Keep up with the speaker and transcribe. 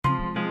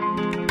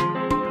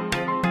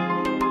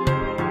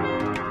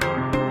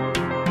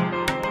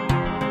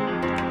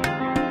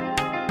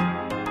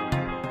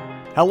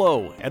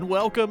Hello, and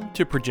welcome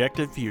to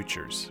Projected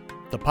Futures,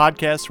 the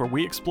podcast where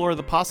we explore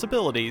the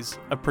possibilities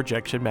of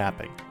projection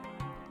mapping.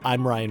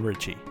 I'm Ryan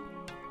Ritchie.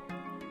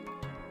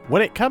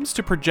 When it comes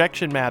to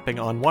projection mapping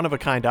on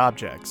one-of-a-kind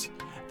objects,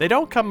 they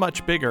don't come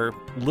much bigger,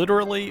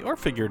 literally or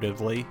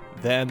figuratively,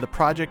 than the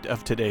project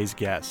of today's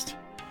guest.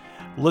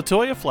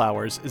 Latoya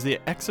Flowers is the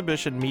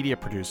exhibition media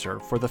producer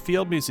for the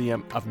Field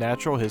Museum of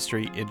Natural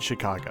History in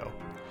Chicago.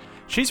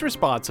 She's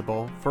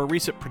responsible for a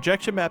recent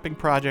projection mapping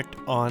project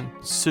on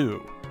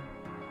Sue.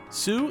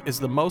 Sue is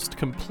the most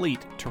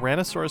complete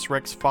Tyrannosaurus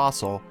rex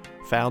fossil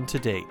found to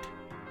date.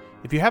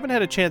 If you haven't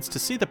had a chance to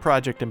see the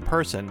project in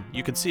person,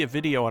 you can see a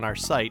video on our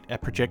site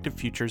at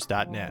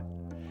projectedfutures.net.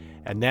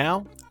 And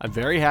now, I'm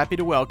very happy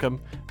to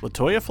welcome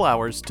Latoya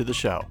Flowers to the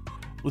show.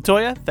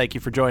 Latoya, thank you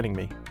for joining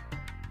me.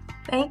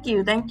 Thank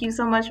you. Thank you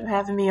so much for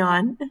having me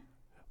on.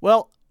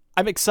 Well,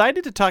 I'm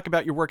excited to talk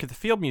about your work at the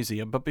Field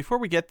Museum, but before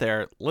we get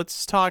there,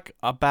 let's talk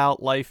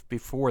about life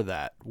before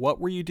that.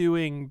 What were you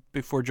doing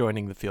before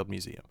joining the Field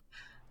Museum?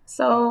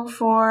 So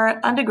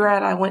for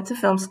undergrad, I went to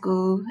film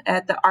school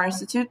at the Art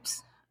Institute.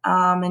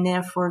 And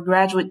then for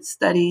graduate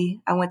study,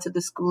 I went to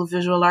the School of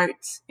Visual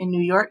Arts in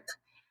New York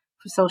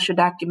for social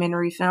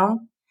documentary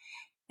film.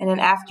 And then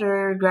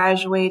after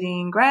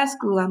graduating grad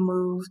school, I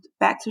moved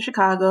back to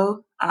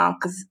Chicago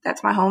because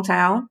that's my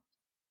hometown.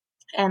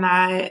 And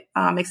I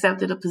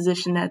accepted a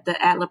position at the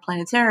Adler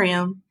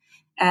Planetarium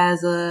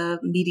as a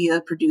media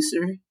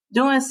producer,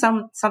 doing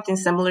something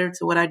similar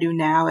to what I do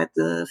now at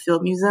the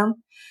Field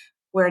Museum,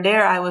 where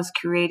there I was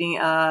creating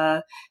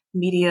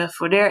media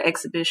for their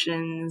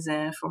exhibitions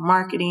and for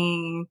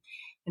marketing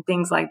and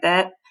things like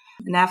that.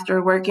 And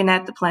after working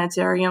at the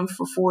planetarium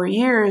for 4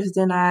 years,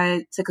 then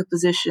I took a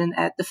position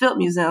at the Field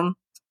Museum,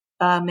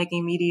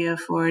 making media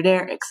for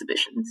their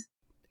exhibitions.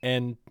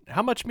 And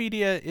how much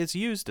media is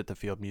used at the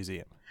Field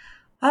Museum?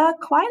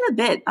 Quite a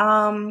bit.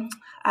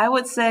 I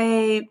would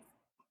say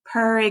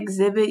per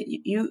exhibit,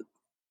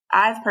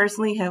 I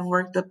personally have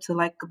worked up to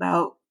like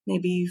about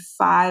maybe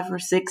 5 or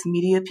 6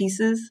 media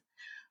pieces,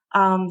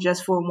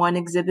 just for one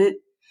exhibit.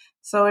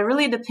 So it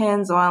really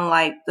depends on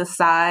like the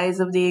size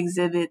of the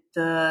exhibit,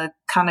 the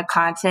kind of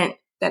content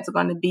that's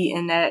going to be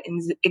in that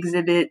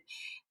exhibit,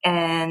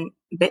 and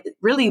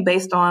really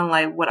based on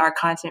like what our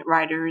content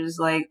writers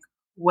like,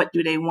 what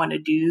do they want to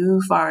do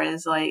as far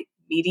as like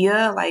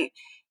media, like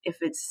if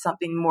it's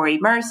something more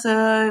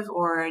immersive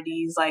or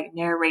these like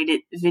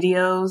narrated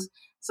videos.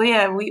 So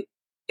yeah,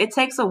 it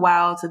takes a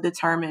while to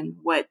determine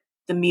what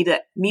the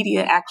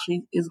media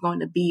actually is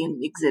going to be in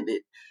the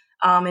exhibit.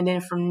 And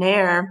then from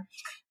there,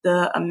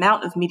 the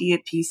amount of media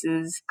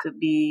pieces could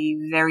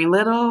be very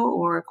little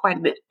or quite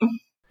a bit.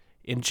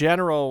 In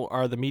general,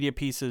 are the media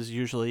pieces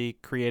usually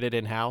created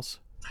in-house?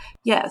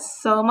 Yes.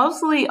 So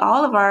mostly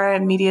all of our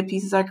media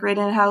pieces are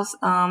created in-house.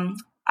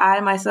 I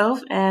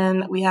myself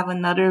and we have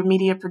another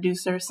media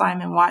producer,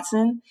 Simon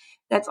Watson,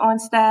 that's on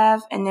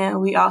staff. And then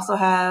we also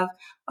have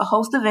a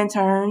host of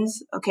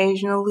interns.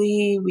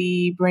 Occasionally,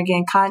 we bring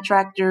in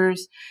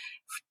contractors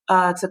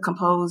to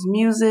compose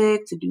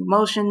music, to do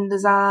motion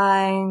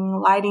design,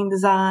 lighting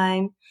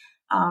design.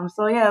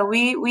 So yeah,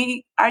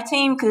 our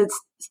team could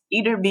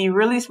either be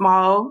really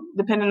small,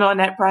 depending on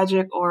that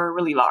project, or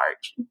really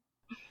large.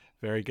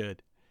 Very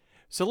good.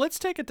 So let's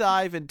take a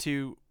dive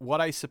into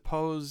what I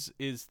suppose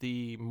is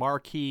the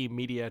marquee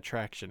media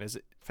attraction. Is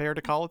it fair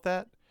to call it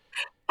that?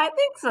 I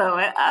think so.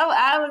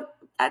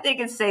 I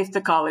think it's safe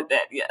to call it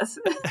that, yes.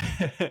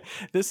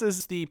 This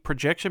is the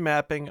projection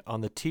mapping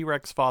on the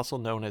T-Rex fossil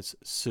known as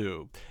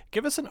Sue.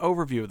 Give us an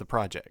overview of the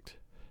project.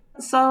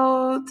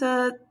 So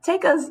to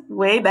take us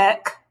way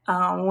back,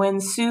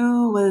 when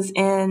Sue was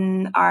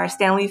in our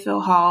Stanley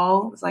Field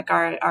Hall, it's like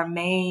our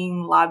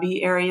main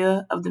lobby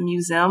area of the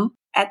museum.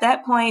 At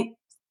that point,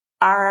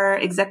 our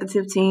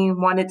executive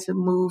team wanted to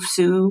move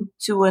Sue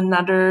to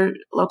another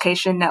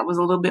location that was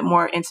a little bit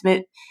more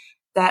intimate,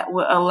 that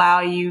would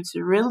allow you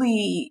to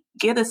really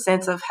get a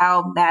sense of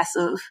how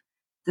massive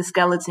the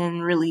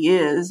skeleton really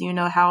is,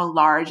 how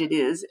large it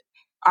is.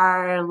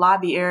 Our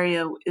lobby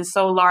area is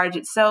so large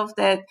itself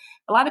that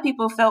a lot of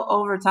people felt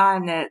over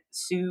time that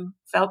Sue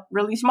felt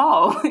really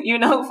small,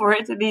 for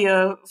it to be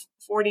a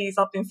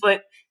 40-something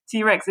foot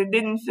T-Rex. It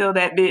didn't feel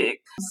that big.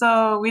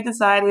 So we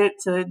decided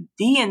to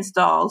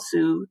deinstall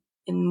Sue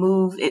and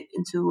move it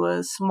into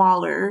a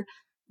smaller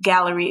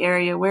gallery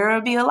area where it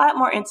would be a lot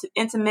more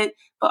intimate,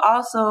 but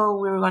also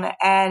we were going to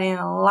add in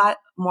a lot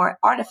more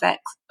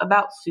artifacts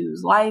about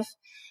Sue's life,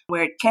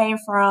 where it came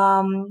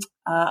from,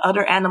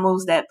 other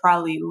animals that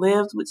probably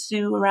lived with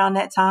Sue around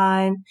that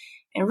time,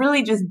 and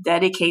really just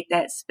dedicate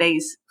that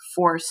space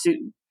for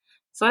Sue.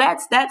 So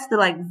that's the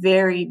like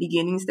very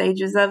beginning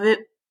stages of it.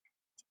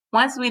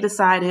 Once we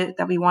decided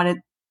that we wanted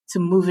to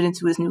move it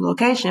into its new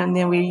location,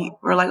 then we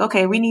were like,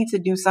 okay, we need to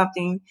do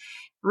something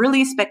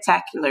really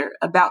spectacular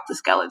about the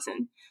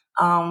skeleton.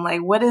 Like,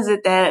 what is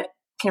it that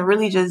can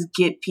really just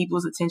get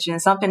people's attention?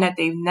 Something that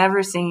they've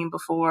never seen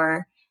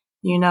before,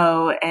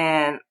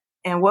 and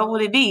And what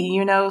would it be,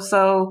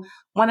 So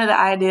one of the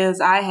ideas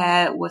I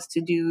had was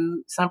to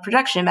do some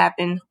projection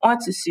mapping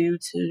onto Sue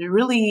to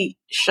really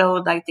show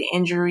like the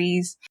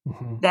injuries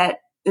that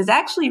is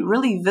actually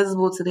really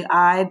visible to the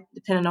eye,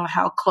 depending on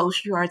how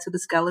close you are to the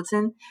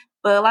skeleton.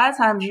 But a lot of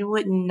times you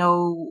wouldn't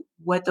know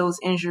what those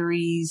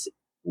injuries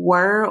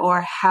were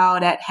or how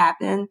that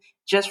happened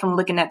just from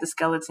looking at the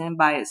skeleton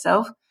by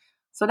itself.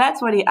 So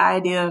that's where the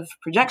idea of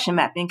projection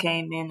mapping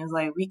came in, is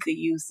like we could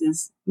use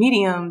this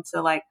medium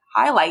to like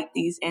highlight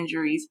these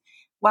injuries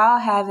while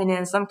having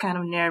in some kind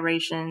of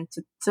narration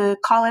to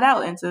call it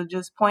out and to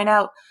just point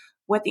out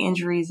what the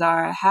injuries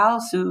are, how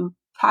Sue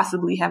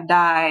possibly have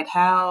died,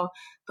 how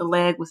the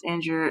leg was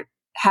injured,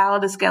 how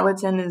the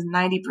skeleton is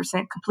 90%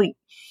 complete.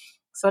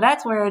 So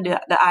that's where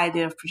the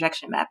idea of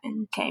projection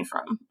mapping came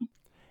from.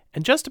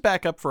 And just to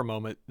back up for a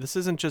moment, this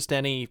isn't just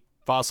any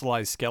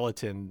fossilized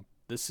skeleton.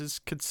 This is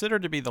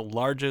considered to be the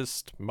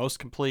largest, most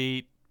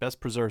complete, best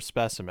preserved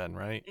specimen,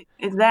 right?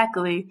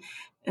 Exactly.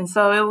 And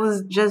so it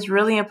was just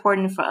really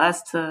important for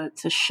us to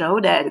show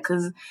that,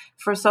 because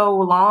for so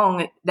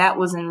long that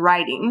was in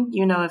writing.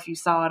 If you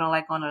saw it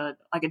on a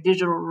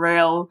digital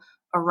rail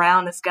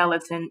around the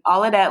skeleton,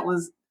 all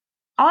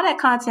that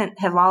content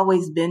have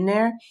always been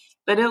there,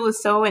 but it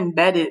was so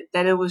embedded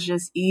that it was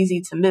just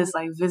easy to miss.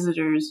 Like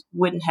visitors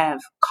wouldn't have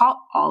caught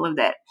all of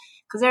that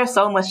because there's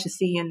so much to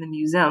see in the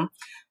museum.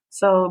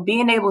 So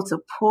being able to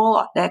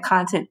pull that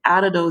content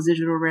out of those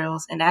digital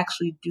rails and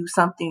actually do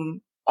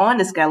something on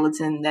the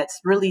skeleton that's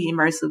really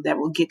immersive, that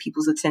will get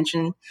people's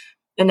attention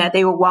and that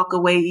they will walk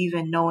away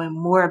even knowing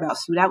more about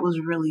Sue, that was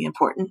really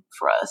important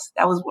for us.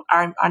 That was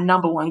our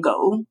number one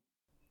goal.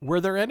 Were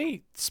there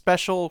any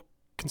special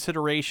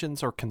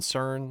considerations or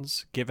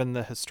concerns given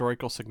the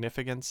historical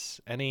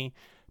significance? Any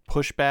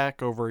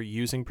pushback over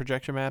using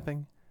projection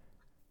mapping?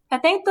 I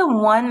think the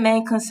one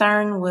main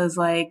concern was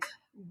like,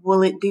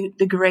 will it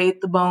degrade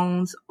the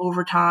bones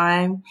over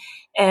time?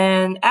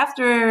 And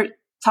after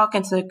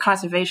talking to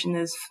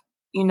conservationists,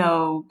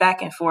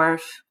 back and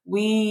forth,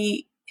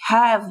 we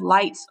have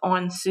lights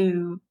on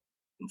Sue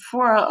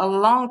for a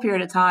long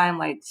period of time,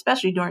 like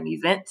especially during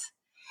events.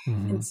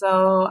 And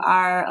so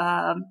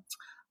a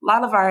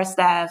lot of our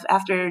staff,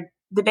 after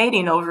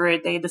debating over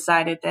it, they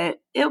decided that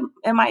it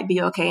might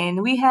be okay.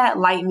 And we had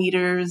light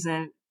meters,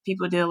 and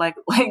people did like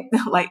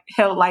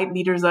held light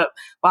meters up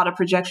while the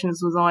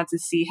projections was on to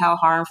see how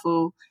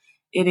harmful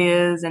it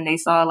is. And they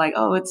saw like,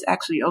 oh, it's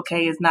actually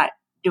okay. It's not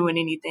doing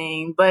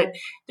anything. But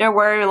there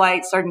were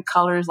like certain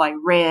colors like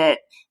red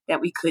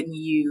that we couldn't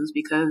use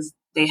because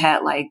they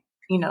had like,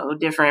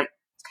 different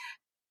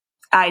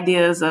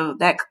ideas of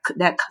that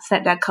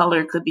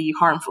color could be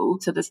harmful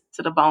to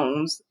the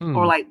bones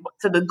or like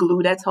to the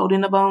glue that's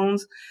holding the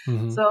bones.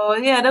 So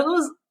yeah,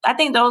 I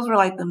think those were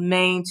like the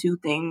main two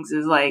things,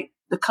 is like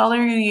the color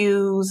you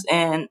use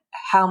and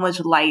how much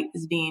light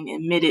is being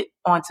emitted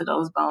onto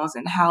those bones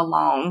and how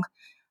long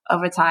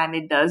of a time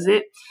it does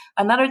it.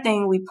 Another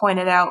thing we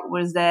pointed out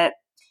was that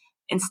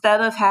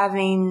instead of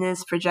having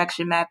this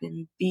projection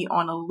mapping be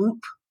on a loop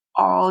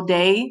all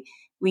day,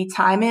 we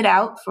time it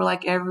out for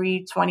like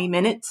every 20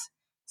 minutes.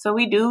 So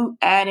we do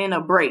add in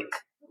a break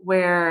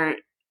where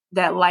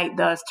that light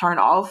does turn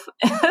off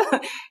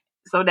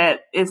so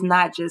that it's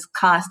not just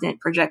constant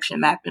projection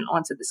mapping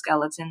onto the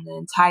skeleton the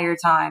entire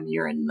time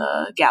you're in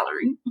the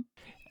gallery.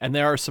 And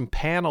there are some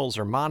panels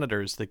or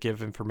monitors that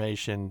give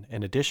information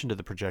in addition to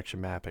the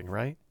projection mapping,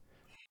 right?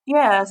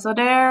 Yeah, so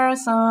there are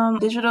some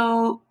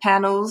digital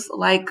panels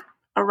like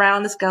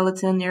around the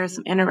skeleton. There are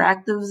some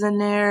interactives in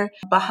there.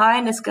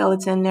 Behind the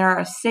skeleton, there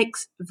are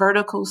 6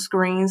 vertical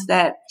screens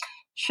that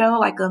show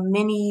like a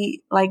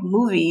mini like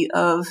movie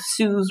of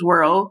Sue's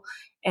world,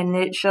 and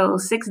it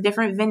shows 6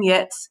 different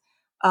vignettes.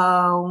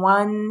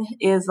 One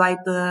is like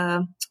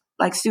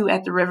Sue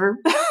at the river,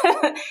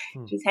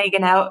 just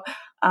hanging out.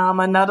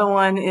 Another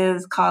one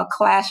is called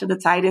Clash of the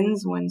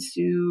Titans, when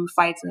Sue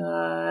fights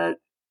a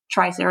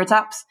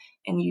Triceratops,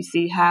 and you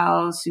see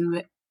how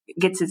Sue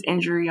gets his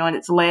injury on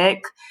its leg.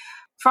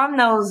 From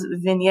those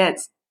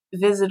vignettes,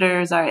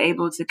 visitors are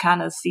able to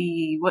kind of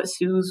see what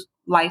Sue's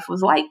life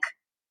was like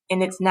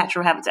in its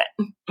natural habitat.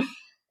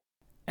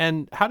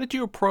 And how did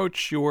you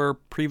approach your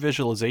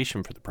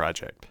pre-visualization for the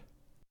project?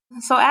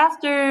 So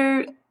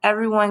after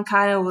everyone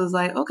kind of was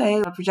like,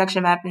 okay,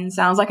 projection mapping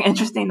sounds like an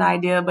interesting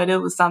idea, but it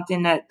was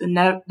something that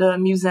the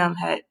museum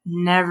had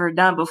never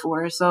done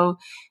before. So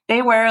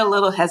they were a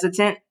little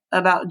hesitant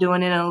about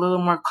doing it and a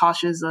little more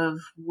cautious of,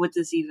 would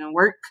this even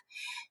work?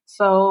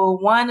 So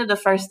one of the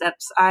first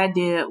steps I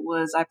did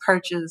was I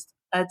purchased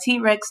a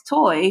T-Rex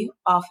toy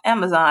off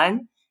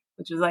Amazon,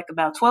 which was like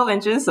about 12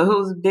 inches. So it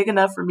was big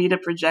enough for me to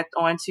project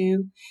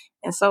onto.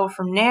 And so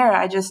from there,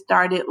 I just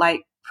started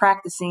like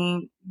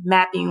practicing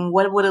mapping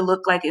what would it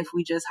look like if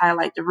we just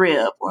highlight the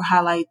rib or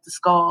highlight the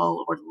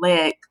skull or the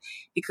leg,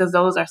 because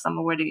those are some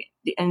of where the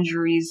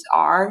injuries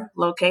are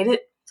located.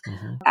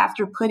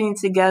 After putting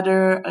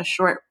together a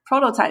short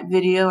prototype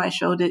video, I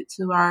showed it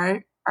to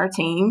our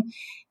team,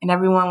 and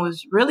everyone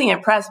was really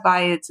impressed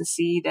by it, to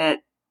see that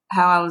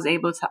how I was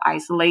able to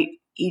isolate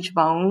each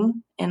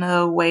bone in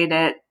a way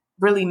that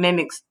really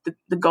mimics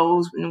the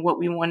goals and what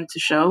we wanted to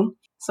show.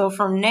 So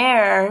from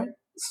there,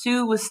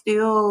 Sue was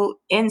still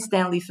in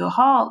Stanleyfield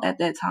Hall at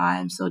that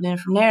time. So then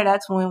from there,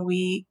 that's when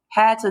we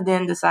had to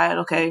then decide,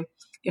 okay,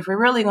 if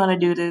we're really going to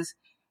do this,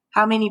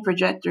 how many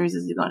projectors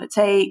is it going to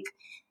take?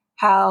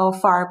 How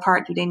far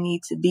apart do they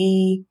need to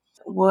be?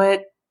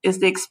 What is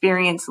the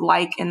experience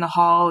like in the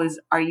hall?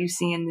 Are you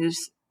seeing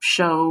this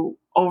show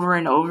over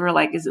and over?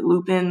 Like, is it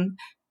looping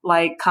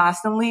like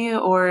constantly,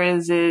 or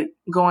is it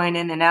going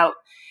in and out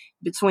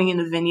between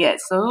the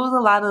vignettes? So it was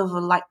a lot of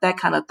like that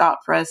kind of thought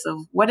press of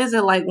what is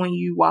it like when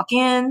you walk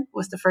in?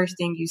 What's the first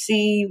thing you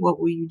see? What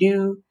will you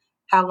do?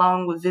 How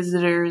long would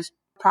visitors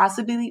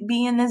possibly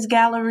be in this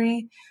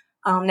gallery?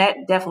 That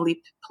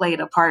definitely played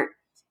a part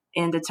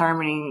in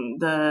determining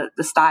the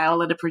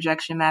style of the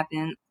projection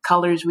mapping,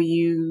 colors we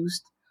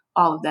used,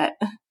 all of that.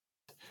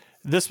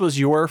 This was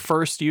your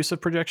first use of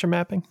projection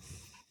mapping?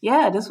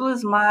 Yeah, this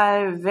was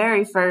my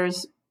very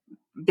first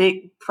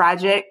big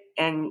project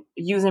and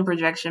using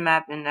projection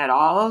mapping at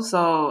all.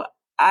 So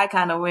I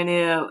kind of went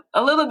in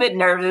a little bit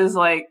nervous,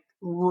 like,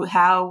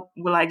 how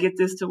will I get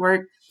this to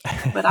work?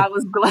 But I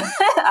was glad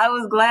I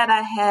was glad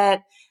I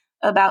had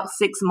about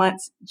 6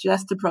 months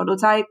just to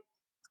prototype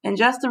and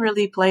just to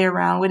really play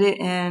around with it.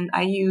 And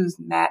I used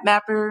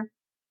MapMapper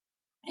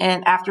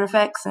and After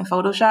Effects and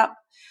Photoshop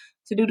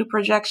to do the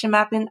projection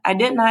mapping. I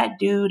did not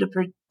do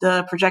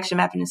the projection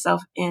mapping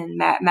itself in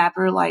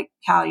MapMapper like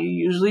how you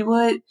usually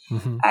would.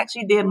 Mm-hmm. I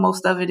actually did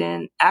most of it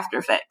in After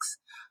Effects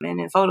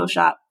and in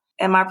Photoshop.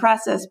 And my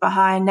process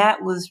behind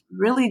that was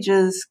really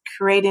just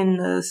creating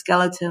the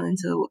skeleton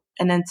into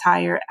an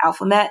entire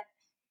alphabet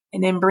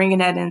and then bringing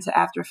that into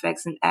After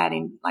Effects and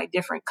adding like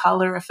different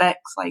color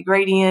effects like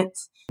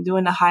gradients,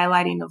 doing the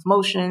highlighting of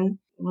motion.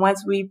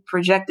 Once we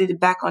projected it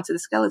back onto the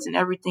skeleton,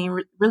 everything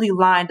really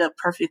lined up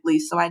perfectly.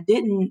 So I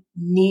didn't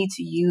need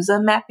to use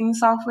a mapping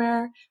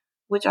software,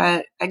 which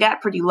I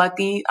got pretty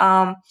lucky.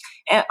 And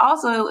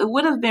also, it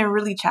would have been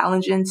really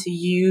challenging to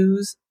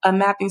use a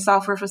mapping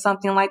software for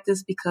something like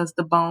this because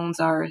the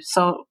bones are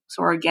so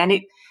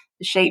organic.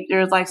 The shape,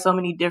 there's like so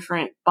many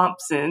different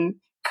bumps and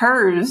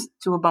curves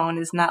to a bone.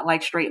 It's not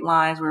like straight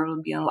lines where it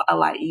would be a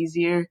lot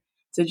easier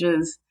to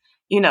just,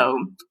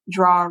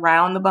 draw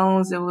around the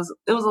bones. It was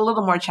a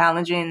little more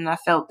challenging, and I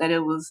felt that it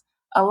was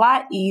a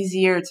lot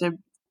easier to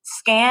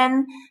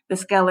scan the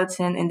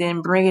skeleton and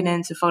then bring it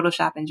into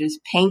Photoshop and just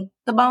paint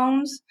the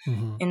bones,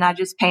 Mm-hmm. and not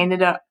just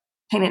painted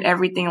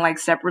everything like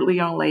separately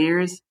on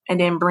layers, and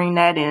then bring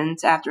that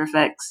into After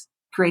Effects,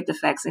 create the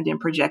effects, and then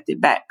project it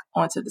back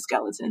onto the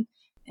skeleton.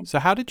 So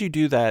how did you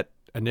do that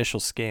initial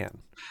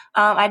scan?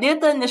 I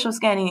did the initial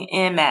scanning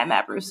in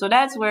MapMapper. So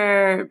that's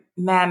where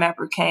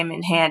MapMapper came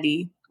in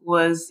handy,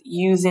 was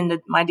using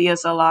my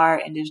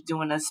DSLR and just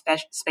doing a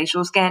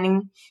spatial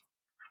scanning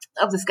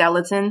of the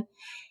skeleton.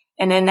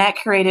 And then that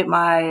created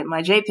my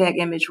JPEG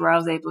image where I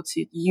was able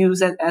to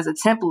use it as a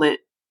template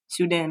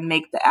to then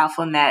make the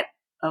alpha matte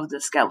of the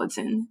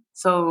skeleton.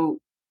 So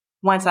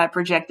once I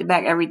projected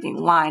back, everything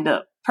lined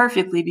up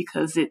perfectly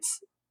because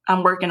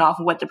I'm working off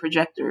of what the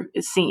projector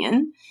is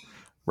seeing.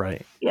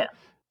 Right. Yeah.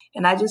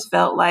 And I just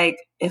felt like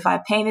if I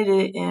painted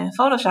it in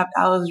Photoshop,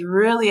 I was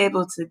really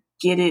able to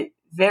get it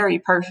very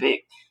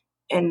perfect.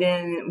 And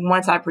then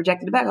once I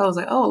projected it back, I was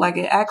like, oh, like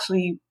it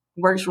actually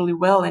works really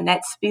well. And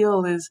that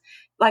spill is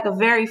like a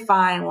very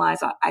fine line.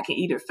 So I can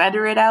either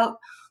feather it out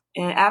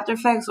in After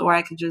Effects or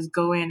I could just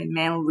go in and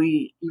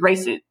manually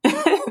erase it.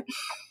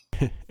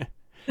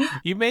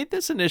 You made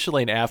this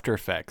initially in After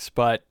Effects,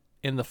 but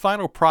in the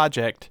final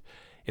project,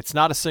 it's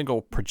not a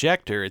single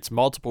projector, it's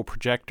multiple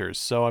projectors.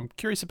 So I'm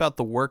curious about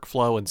the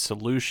workflow and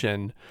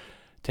solution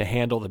to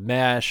handle the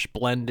mesh,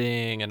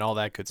 blending, and all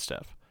that good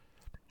stuff.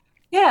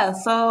 Yeah,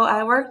 so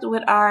I worked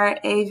with our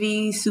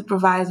AV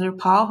supervisor,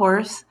 Paul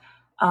Horst,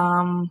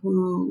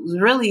 who was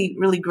really,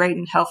 really great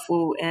and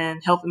helpful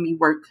in helping me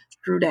work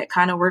through that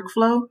kind of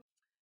workflow.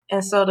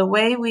 And so the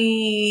way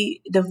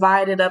we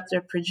divided up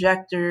the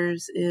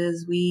projectors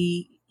is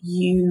we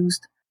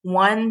used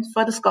one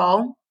for the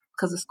skull,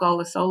 because the skull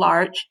is so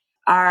large.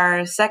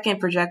 Our second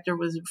projector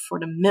was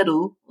for the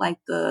middle, like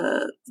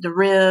the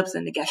ribs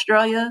and the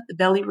gastralia, the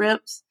belly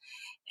ribs.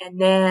 And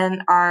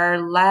then our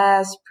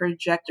last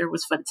projector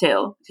was for the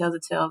tail, because the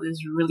tail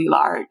is really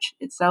large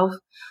itself.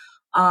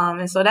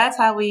 And so that's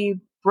how we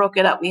broke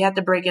it up. We had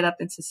to break it up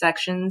into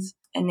sections.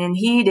 And then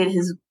he did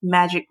his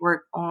magic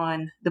work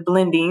on the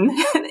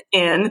blending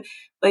in.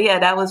 But yeah,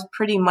 that was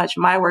pretty much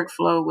my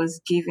workflow,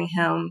 was giving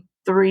him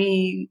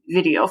 3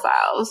 video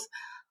files.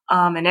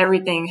 And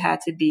everything had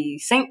to be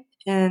synced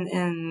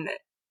and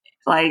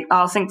like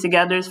all synced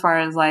together as far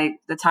as like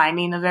the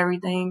timing of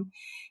everything.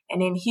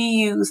 And then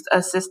he used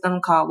a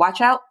system called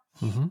Watchout,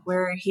 Mm-hmm.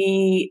 where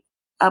he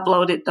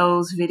uploaded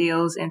those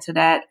videos into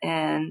that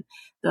and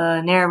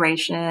the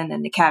narration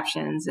and the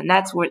captions. And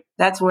that's where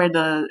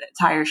the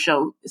entire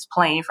show is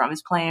playing from.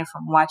 It's playing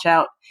from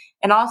Watchout.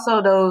 And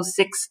also those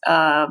 6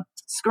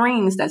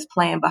 screens that's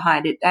playing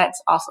behind it,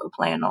 that's also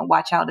playing on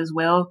Watchout as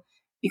well,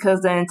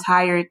 because the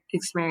entire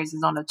experience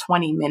is on a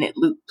 20-minute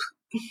loop.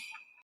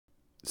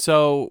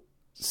 So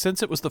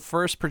Since it was the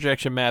first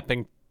projection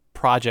mapping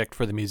project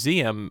for the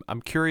museum,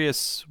 I'm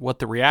curious what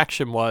the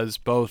reaction was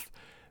both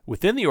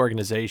within the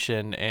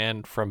organization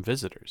and from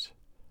visitors.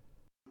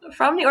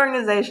 From the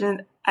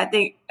organization, I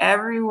think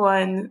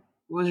everyone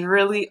was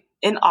really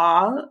in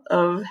awe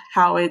of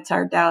how it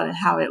turned out and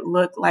how it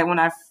looked. Like when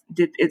I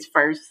did its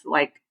first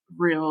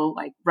real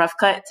rough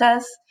cut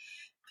test,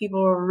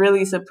 people were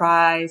really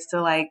surprised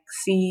to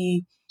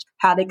see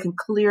how they can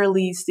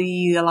clearly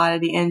see a lot of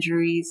the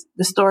injuries.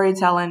 The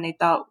storytelling they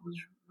thought was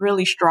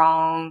really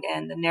strong,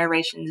 and the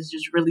narration is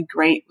just really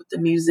great with the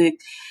music.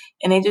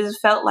 And it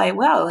just felt like,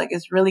 wow,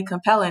 it's really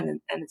compelling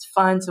and it's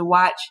fun to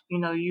watch.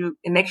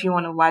 It makes you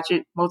want to watch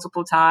it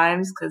multiple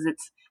times because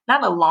it's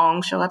not a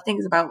long show. I think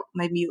it's about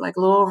maybe a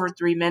little over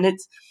 3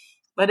 minutes,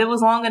 but it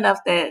was long enough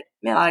that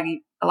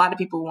a lot of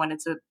people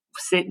wanted to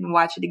sit and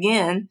watch it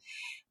again.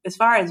 As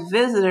far as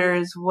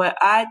visitors, what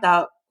I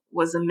thought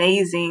was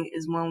amazing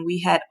is when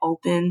we had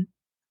open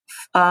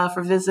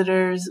for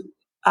visitors.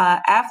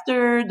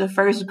 After the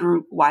first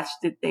group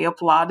watched it, they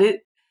applauded.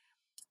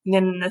 And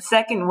then the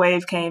second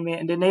wave came in,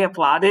 and then they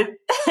applauded.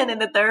 And then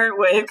the third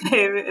wave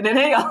came in, and then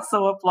they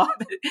also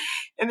applauded.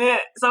 And then,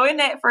 so in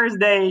that first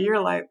day,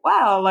 you're like,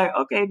 wow,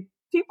 okay,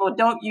 people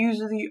don't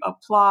usually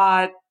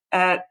applaud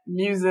at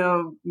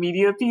museum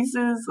media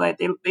pieces.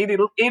 Either they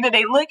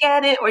look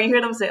at it or you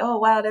hear them say, oh,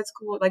 wow, that's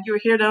cool. You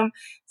hear them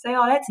say,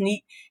 oh, that's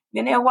neat.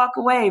 Then they'll walk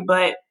away.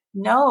 But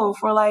no,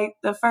 for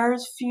the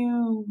first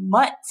few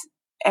months,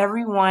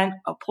 everyone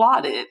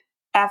applauded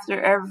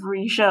after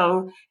every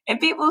show,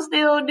 and people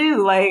still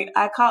do.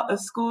 I caught a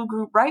school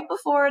group right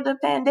before the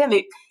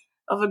pandemic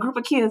of a group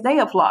of kids. They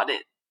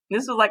applauded.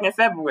 This was in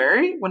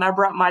February when I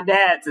brought my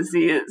dad to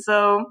see it.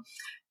 So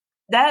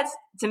that's,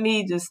 to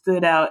me, just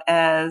stood out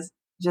as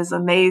just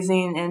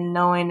amazing, and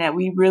knowing that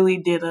we really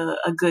did a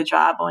good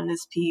job on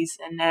this piece,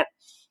 and that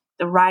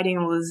the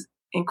writing was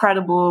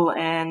incredible,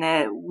 and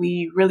that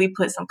we really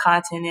put some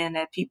content in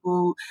that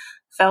people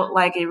felt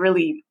like it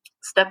really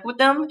stuck with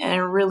them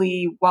and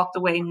really walked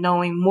away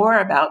knowing more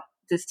about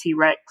this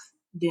T-Rex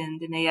than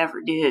they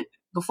ever did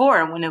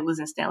before when it was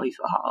in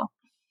Stanleyfield Hall.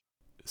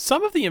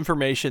 Some of the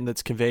information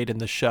that's conveyed in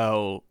the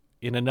show,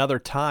 in another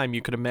time,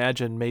 you could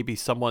imagine maybe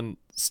someone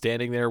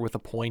standing there with a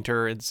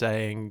pointer and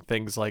saying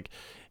things like,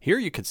 here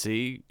you could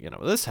see,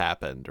 this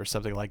happened, or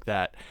something like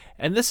that.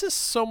 And this is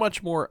so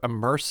much more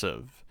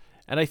immersive.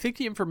 And I think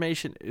the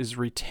information is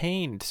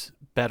retained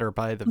better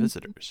by the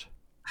visitors.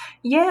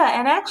 Yeah,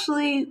 and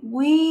actually,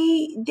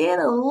 we did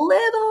a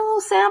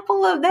little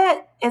sample of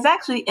that. It's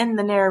actually in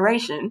the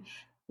narration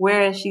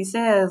where she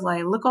says,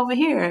 look over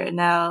here,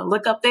 now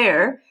look up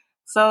there.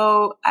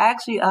 So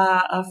actually,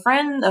 a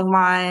friend of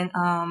mine,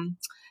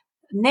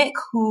 Nick,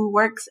 who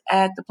works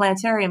at the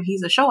planetarium,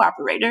 he's a show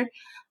operator,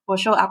 or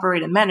show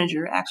operator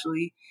manager,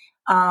 actually.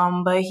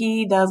 But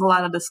he does a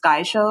lot of the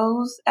sky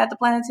shows at the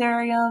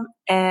planetarium.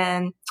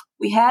 And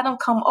we had him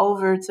come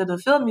over to the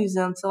film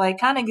museum to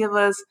kind of give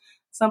us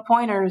some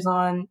pointers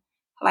on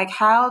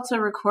how to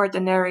record the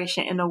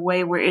narration in a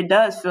way where it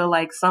does feel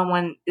like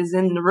someone is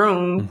in the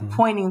room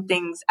pointing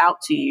things out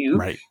to you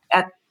right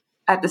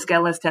at the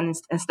skeleton,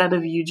 instead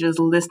of you just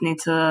listening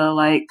to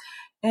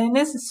and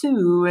this is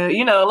Sue,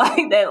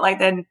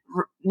 that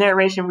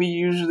narration we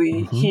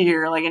usually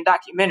hear in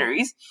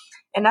documentaries.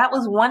 And that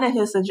was one of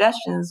his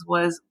suggestions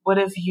was, what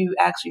if you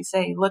actually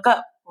say, look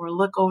up or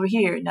look over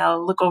here, now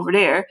look over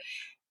there,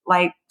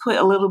 put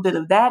a little bit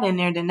of that in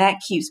there, then that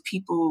keeps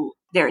people,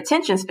 their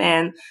attention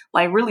span,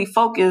 really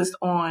focused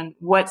on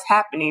what's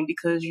happening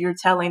because you're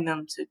telling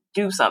them to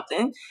do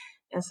something.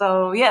 And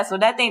so, yeah, so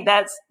I think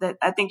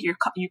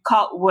you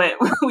caught what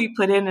we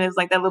put in. It's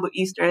that little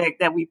Easter egg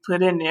that we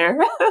put in there.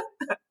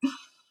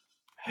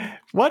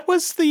 What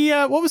was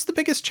the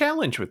biggest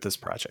challenge with this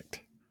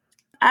project?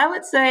 I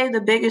would say the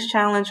biggest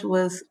challenge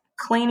was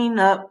cleaning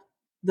up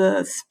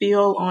the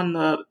spill on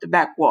the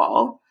back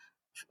wall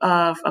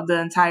of the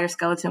entire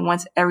skeleton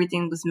once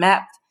everything was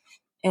mapped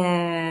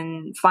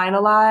and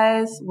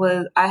finalized.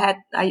 I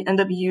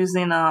ended up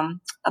using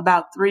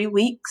about 3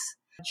 weeks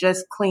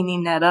just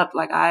cleaning that up.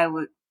 I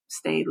would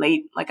stay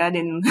late. I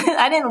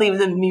didn't leave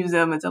the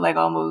museum until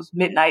almost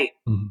midnight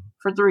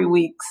for 3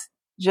 weeks,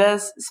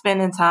 just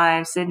spending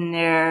time sitting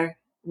there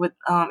with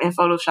in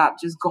Photoshop,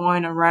 just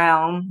going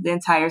around the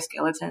entire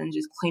skeleton and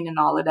just cleaning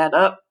all of that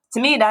up. To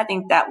me, I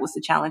think that was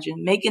the challenge.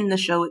 And making the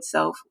show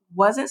itself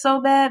wasn't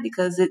so bad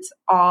because it's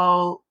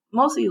all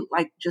mostly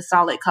just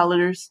solid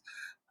colors.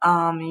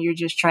 And you're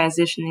just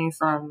transitioning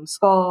from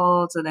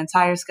skull to the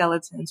entire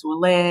skeleton to a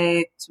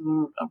leg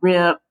to a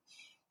rib.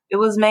 It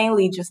was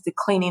mainly just the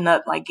cleaning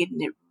up, getting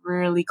it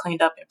really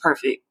cleaned up and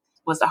perfect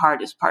was the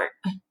hardest part.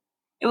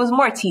 It was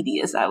more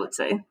tedious, I would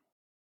say.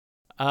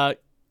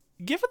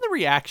 Given the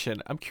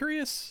reaction, I'm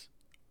curious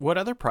what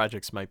other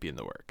projects might be in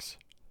the works.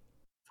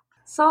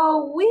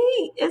 So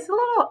it's a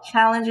little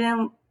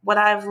challenging what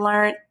I've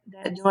learned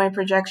that doing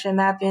projection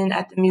mapping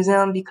at the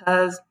museum,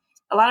 because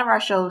a lot of our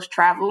shows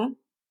travel.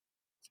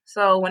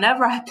 So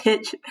whenever I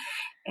pitch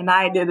an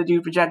idea to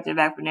do projection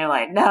mapping, they're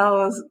like,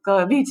 no, it's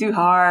going to be too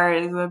hard.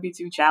 It's going to be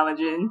too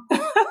challenging.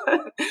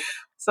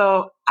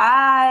 So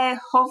I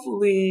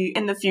hopefully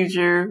in the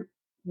future,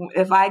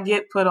 if I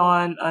get put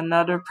on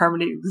another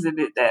permanent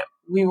exhibit, that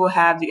we will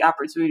have the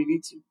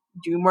opportunity to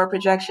do more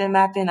projection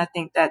mapping. I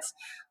think that's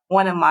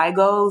one of my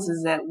goals,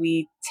 is that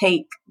we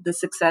take the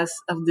success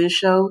of this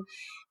show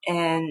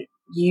and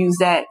use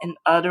that in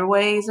other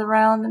ways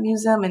around the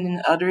museum and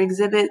in other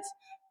exhibits.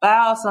 But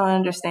I also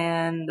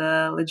understand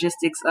the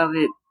logistics of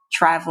it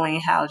traveling,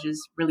 how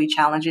just really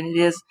challenging it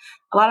is.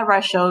 A lot of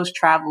our shows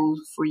travel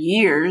for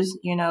years,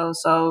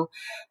 so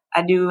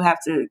I do have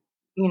to,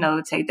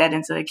 take that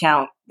into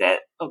account, that,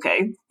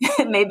 okay,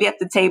 maybe at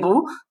the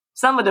table,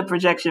 some of the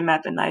projection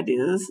mapping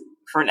ideas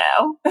for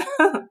now.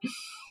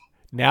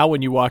 Now,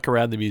 when you walk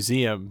around the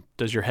museum,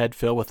 does your head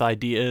fill with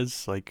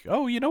ideas like,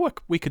 oh, you know what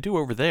we could do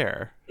over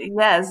there?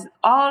 Yes,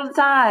 all the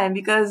time,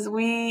 because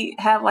we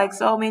have like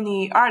so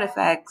many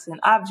artifacts and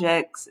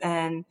objects,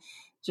 and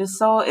just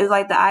so it's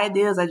like the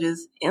ideas are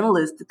just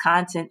endless. The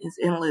content is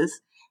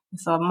endless.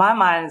 So my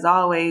mind is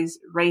always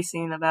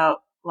racing about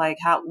like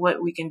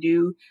what we can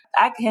do.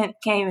 I can't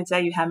even tell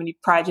you how many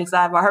projects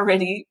I've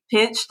already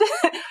pitched,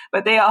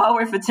 but they all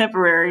were for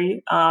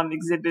temporary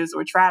exhibits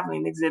or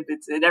traveling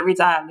exhibits. And every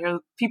time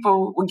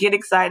people will get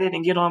excited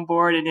and get on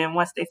board, and then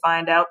once they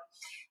find out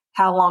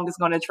how long it's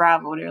going to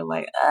travel, they're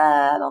like,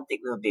 I don't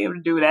think we'll be able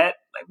to do that.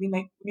 Like, we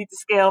need to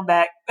scale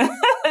back.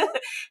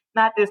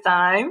 Not this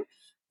time.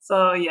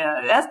 So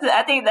yeah,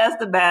 I think that's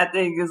the bad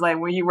thing, is like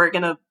when you work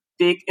in a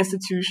big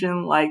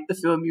institution like the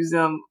Field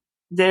Museum,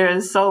 there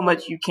is so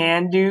much you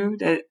can do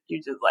that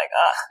you're just like,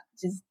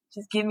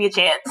 just give me a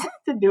chance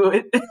to do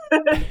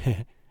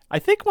it. I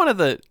think one of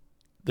the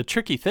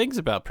tricky things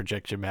about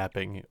projection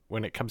mapping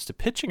when it comes to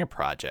pitching a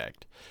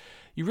project,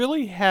 you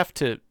really have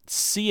to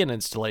see an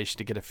installation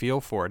to get a feel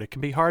for it. It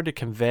can be hard to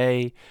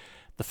convey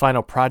the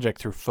final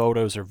project through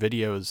photos or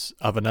videos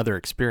of another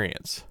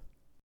experience.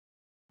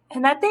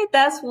 And I think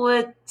that's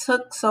what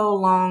took so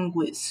long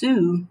with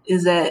Sue,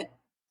 is that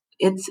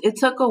it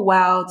took a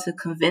while to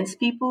convince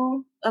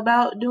people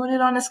about doing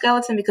it on a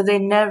skeleton, because they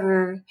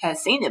never had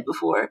seen it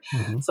before.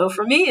 Mm-hmm. So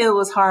for me, it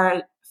was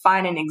hard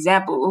finding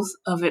examples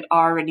of it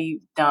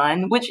already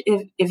done, which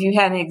if you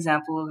had an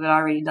example of it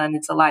already done,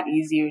 it's a lot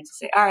easier to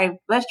say, all right,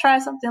 let's try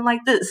something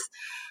like this.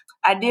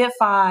 I did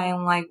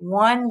find like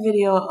one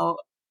video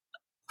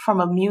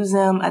from a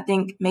museum, I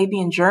think maybe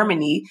in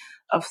Germany,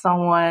 of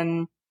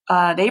someone,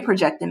 they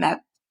projected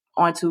that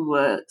onto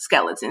a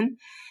skeleton.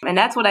 And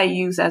that's what I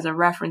use as a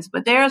reference.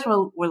 But theirs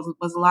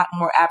was a lot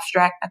more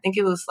abstract. I think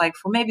it was like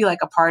for maybe like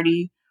a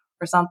party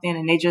or something,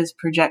 and they just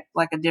project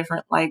like a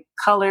different like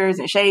colors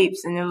and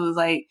shapes, and it was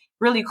like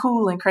really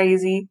cool and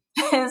crazy.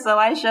 And so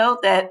I showed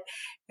that,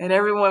 and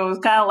everyone was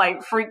kind of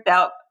like freaked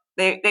out.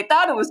 They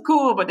thought it was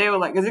cool, but they were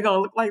like, is it going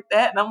to look like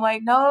that? And I'm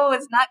like, no,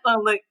 it's not going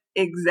to look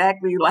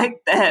exactly like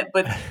that,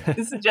 but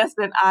this is just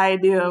an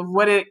idea of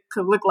what it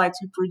could look like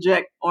to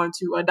project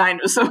onto a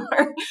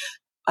dinosaur.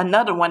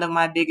 Another one of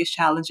my biggest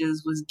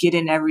challenges was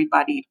getting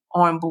everybody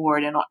on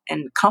board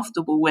and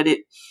comfortable with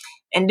it.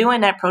 And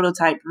doing that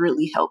prototype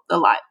really helped a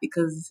lot,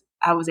 because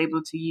I was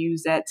able to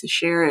use that to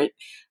share it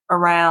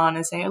around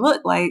and say,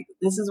 look, like,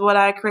 this is what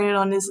I created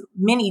on this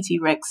mini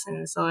T-Rex.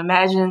 And so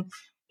imagine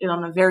it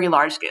on a very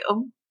large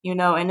scale,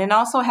 and then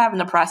also having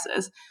the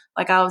process.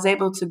 Like, I was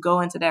able to go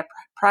into that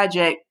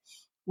project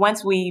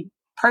once we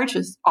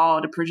purchased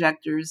all the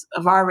projectors,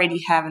 of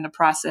already having the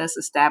process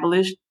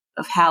established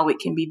of how it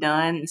can be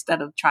done,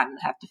 instead of trying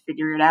to have to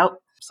figure it out.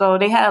 So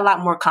they had a lot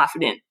more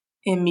confidence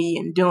in me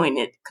in doing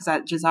it, because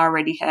I just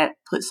already had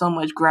put so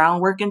much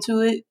groundwork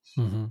into it.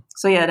 Mm-hmm.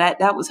 So yeah,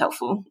 that was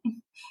helpful.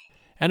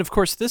 And of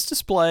course, this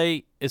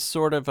display is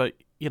sort of a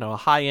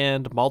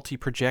high-end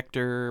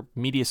multi-projector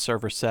media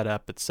server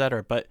setup,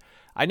 etc. But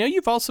I know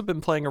you've also been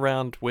playing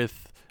around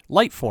with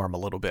Lightform a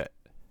little bit.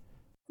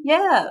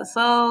 Yeah,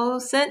 so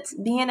since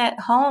being at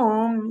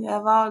home, you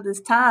have all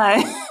this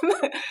time.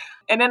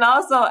 And then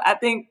also, I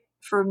think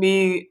for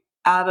me,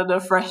 out of the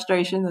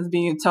frustration of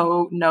being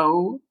told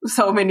no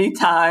so many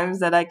times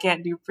that I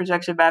can't do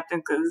projection mapping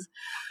because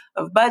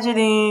of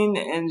budgeting,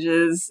 and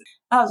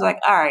I was like,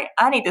 all right,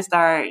 I need to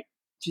start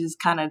just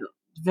kind of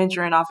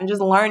venturing off and just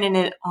learning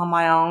it on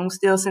my own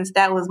still, since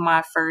that was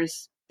my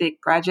first big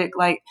project.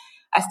 Like,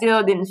 I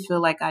still didn't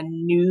feel like I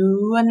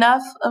knew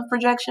enough of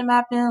projection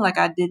mapping. Like,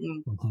 I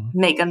didn't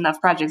make enough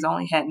projects. I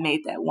only had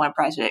made that one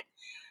project.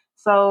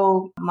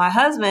 So my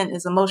husband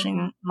is a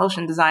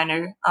motion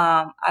designer.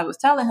 I was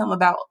telling him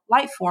about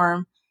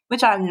Lightform,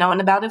 which I've known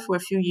about it for a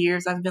few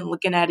years. I've been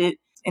looking at it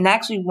and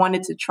actually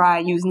wanted to try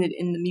using it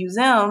in the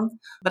museum,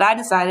 but I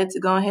decided to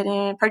go ahead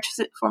and purchase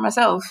it for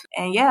myself.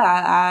 And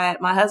yeah,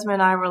 my husband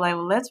and I were like,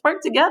 well, let's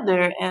work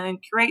together and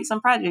create some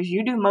projects.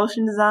 You do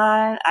motion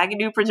design, I can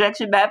do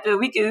projection mapping.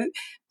 We could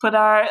put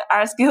our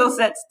skill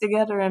sets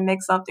together and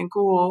make something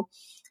cool.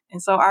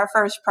 And so our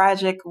first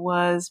project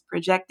was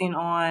projecting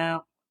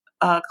on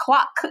a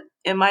clock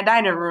in my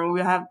dining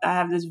room. I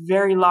have this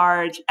very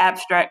large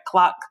abstract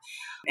clock,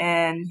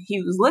 and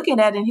he was looking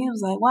at it and he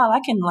was like, wow,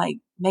 I can like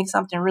make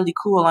something really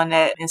cool on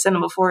that in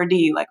Cinema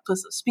 4D, like put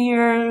some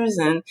spears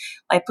and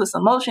like put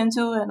some motion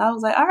to it. And I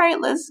was like, all right,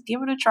 let's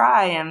give it a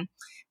try. And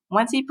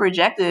once he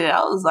projected it,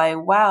 I was like,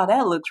 wow,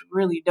 that looks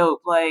really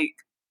dope. Like,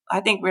 I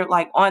think we're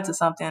like onto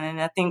something,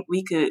 and I think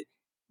we could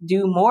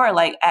do more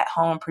like at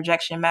home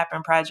projection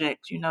mapping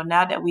projects.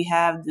 Now that we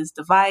have this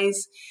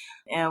device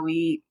and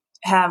we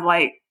have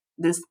like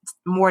this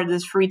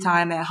free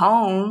time at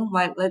home,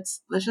 like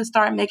let's just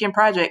start making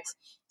projects.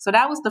 So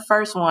that was the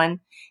first one.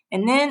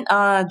 And then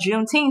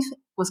Juneteenth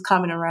was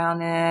coming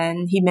around,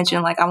 and he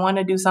mentioned like, I want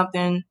to do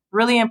something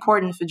really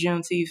important for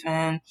Juneteenth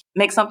and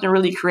make something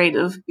really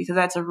creative, because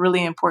that's a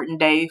really important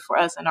day for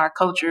us in our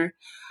culture.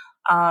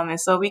 And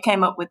so we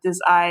came up with this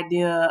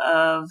idea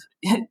of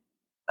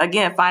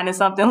again, finding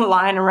something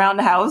lying around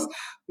the house.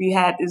 We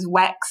had this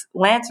wax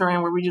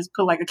lantern where we just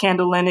put like a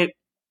candle in it.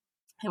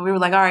 And we were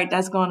like, all right,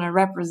 that's going to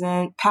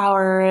represent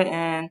power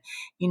and,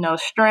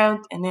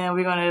 strength. And then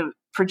we're going to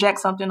project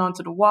something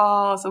onto the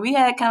wall. So we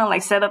had kind of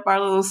like set up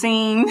our little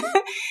scene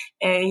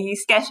and he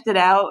sketched it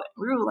out.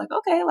 We were like,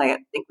 okay, like, I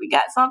think we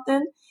got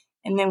something.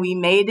 And then we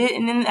made it.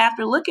 And then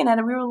after looking at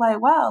it, we were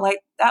like, wow, like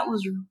that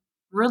was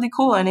really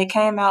cool. And it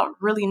came out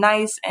really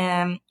nice.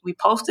 And we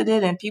posted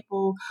it and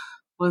people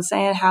was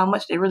saying how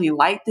much they really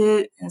liked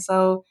it. And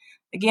so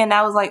again,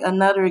 that was like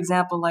another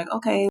example, like,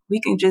 okay, we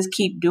can just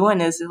keep doing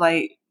this.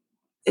 Like,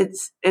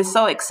 it's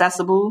so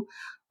accessible.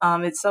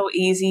 It's so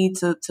easy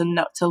to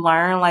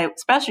learn, like,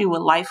 especially with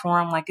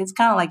Lightform. Like, it's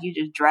kind of like you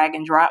just drag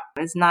and drop.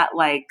 It's not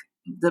like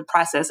the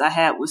process I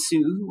had with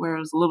Sue, where it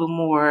was a little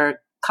more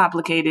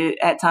complicated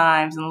at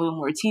times and a little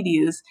more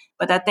tedious.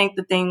 But I think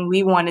the thing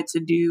we wanted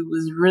to do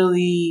was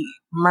really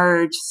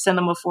merge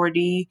Cinema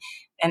 4D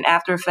and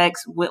After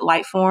Effects with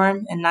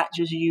Lightform, and not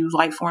just use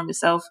Lightform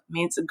itself. I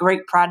mean, it's a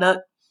great product,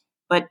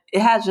 but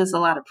it has just a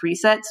lot of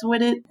presets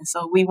with it. And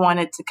so we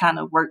wanted to kind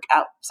of work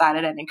outside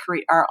of that and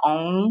create our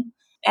own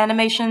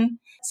animation.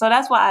 So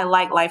that's why I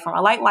like Lightform.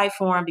 I like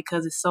Lightform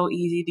because it's so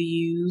easy to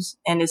use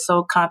and it's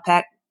so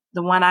compact.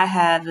 The one I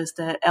have is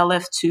the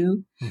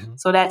LF2. Mm-hmm.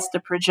 So that's the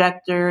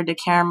projector, the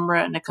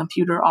camera, and the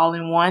computer all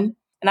in one.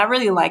 And I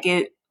really like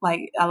it.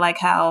 Like, I like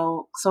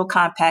how so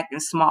compact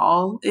and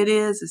small it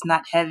is. It's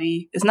not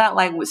heavy. It's not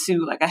like with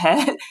Sue. Like, I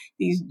had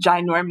these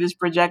ginormous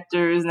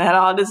projectors and I had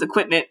all this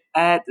equipment I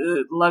had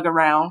to lug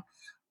around.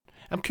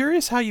 I'm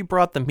curious how you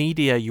brought the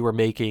media you were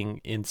making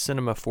in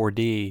Cinema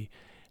 4D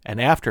and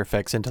After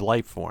Effects into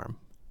Lightform.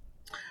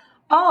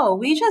 Oh,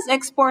 we just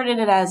exported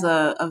it as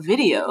a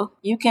video.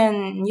 You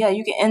can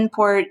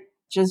import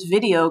just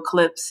video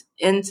clips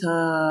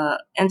into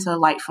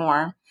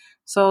Lightform.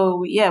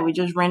 So yeah, we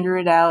just render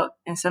it out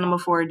in Cinema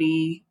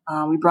 4D.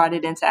 We brought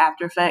it into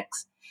After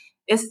Effects.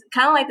 It's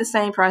kind of like the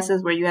same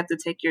process where you have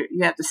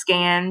to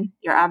scan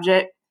your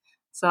object.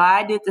 So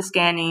I did the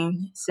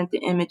scanning, sent the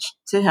image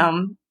to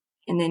him,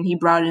 and then he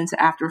brought it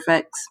into After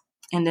Effects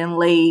and then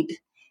laid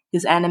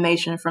his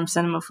animation from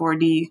Cinema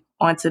 4D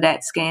onto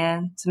that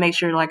scan to make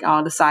sure like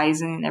all the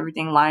sizing and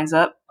everything lines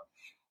up,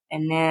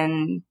 and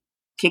then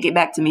kick it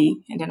back to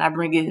me, and then I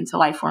bring it into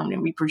Lightform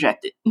and we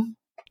project it.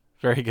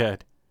 Very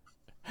good.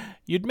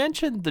 You'd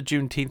mentioned the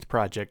Juneteenth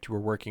project you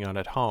were working on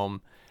at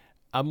home.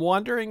 I'm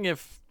wondering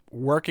if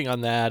working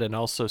on that and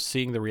also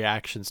seeing the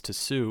reactions to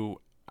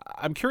Sue,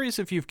 I'm curious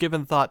if you've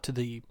given thought to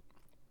the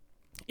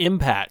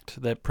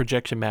impact that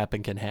projection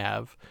mapping can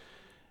have.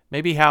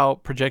 Maybe how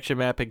projection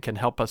mapping can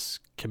help us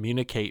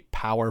communicate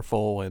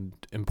powerful and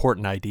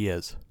important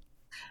ideas.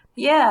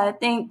 Yeah, I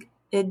think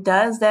it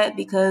does that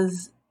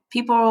because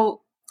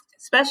people,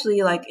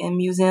 especially like in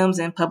museums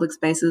and public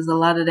spaces, a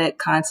lot of that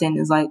content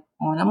is like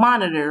on a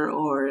monitor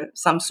or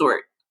some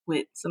sort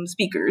with some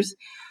speakers.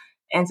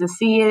 And to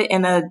see it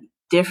in a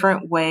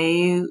different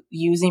way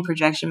using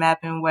projection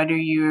mapping, whether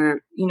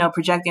you're,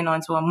 projecting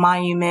onto a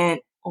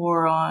monument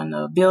or on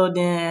a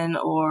building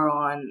or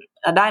on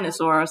a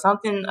dinosaur or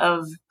something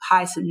of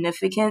high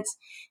significance,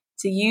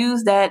 to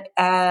use that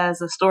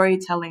as a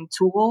storytelling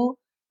tool,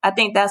 I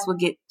think that's what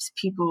gets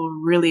people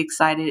really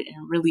excited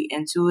and really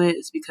into it,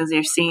 is because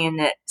they're seeing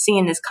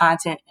this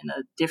content in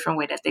a different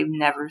way that they've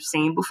never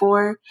seen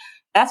before.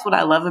 That's what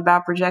I love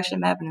about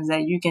projection mapping, is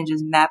that you can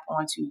just map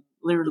onto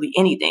literally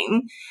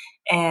anything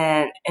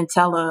and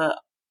tell a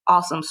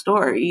awesome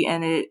story.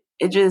 And it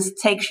just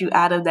takes you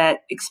out of that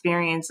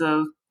experience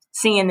of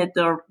seeing it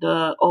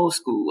the old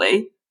school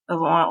way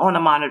of on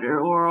a monitor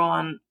or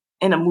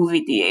in a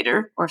movie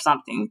theater or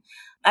something.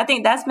 I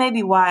think that's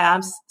maybe why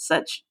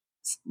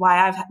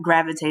I've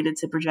gravitated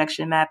to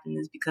projection mapping,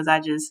 is because I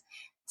just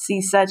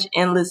see such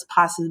endless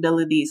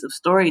possibilities of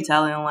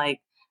storytelling. Like,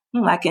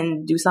 I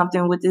can do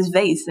something with this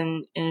vase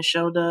and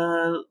show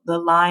the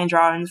line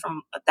drawings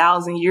from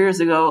 1,000 years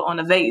ago on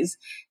a vase,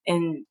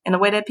 and in a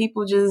way that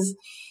people just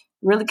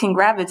really can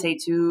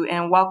gravitate to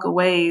and walk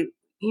away,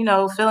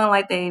 feeling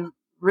like they've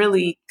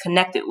really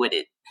connected with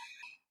it.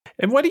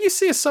 And what do you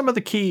see as some of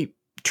the key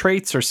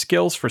traits or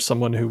skills for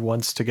someone who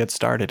wants to get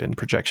started in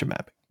projection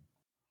mapping?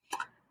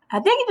 I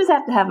think you just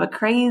have to have a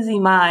crazy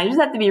mind. You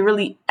just have to be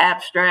really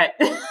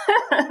abstract.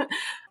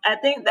 I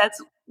think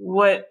that's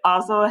what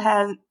also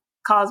has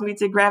caused me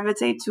to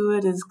gravitate to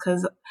it, is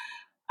because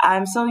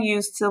I'm so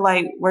used to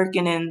like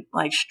working in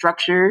like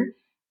structure,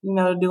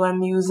 doing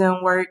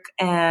museum work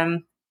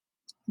and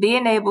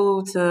being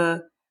able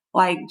to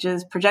like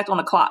just project on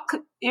the clock,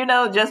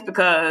 just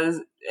because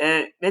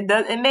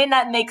it may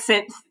not make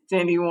sense to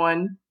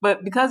anyone,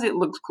 but because it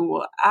looks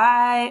cool,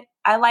 I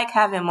like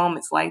having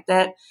moments like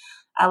that.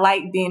 I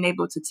like being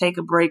able to take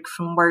a break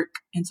from work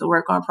and to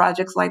work on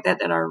projects like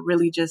that are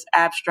really just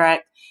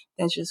abstract,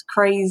 that's just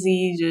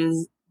crazy,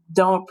 just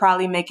don't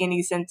probably make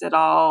any sense at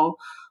all,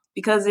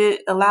 because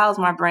it allows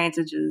my brain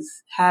to just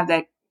have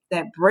that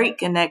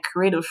break and that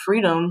creative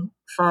freedom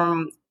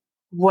from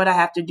what I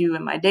have to do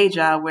in my day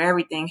job, where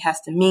everything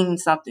has to mean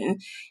something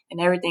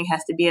and everything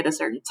has to be at a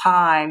certain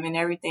time and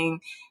everything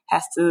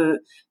has to,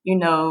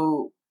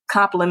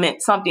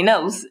 complement something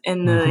else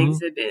in the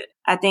exhibit.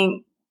 I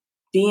think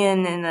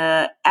being in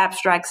an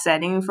abstract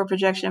setting for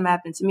projection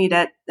mapping, to me,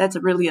 that's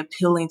really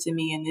appealing to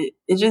me, and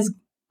it just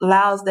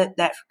allows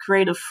that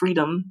creative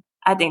freedom.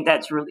 I think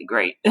that's really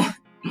great.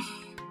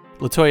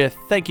 Latoya,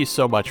 thank you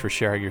so much for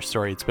sharing your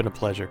story. It's been a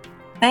pleasure.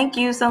 Thank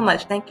you so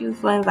much. Thank you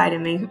for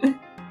inviting me.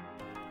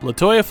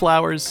 Latoya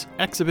Flowers,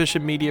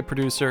 exhibition media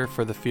producer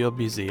for the Field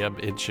Museum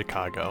in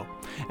Chicago.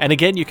 And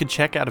again, you can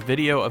check out a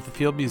video of the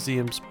Field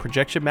Museum's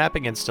projection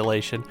mapping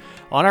installation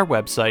on our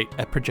website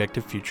at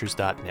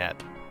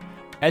projectivefutures.net.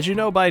 As you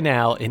know by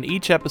now, in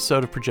each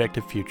episode of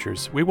Projective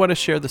Futures, we want to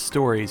share the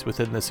stories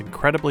within this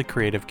incredibly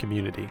creative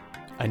community.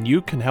 And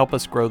you can help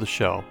us grow the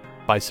show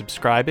by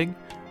subscribing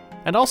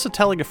and also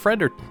telling a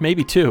friend or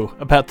maybe two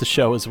about the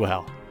show as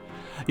well.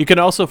 You can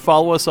also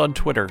follow us on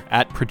Twitter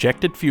at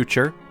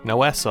ProjectedFuture,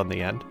 no S on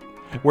the end,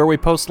 where we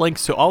post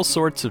links to all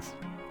sorts of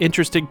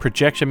interesting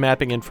projection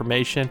mapping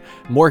information,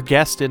 more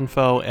guest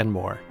info, and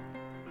more.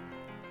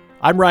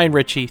 I'm Ryan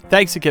Ritchie.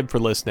 Thanks again for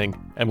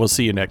listening, and we'll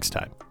see you next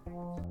time.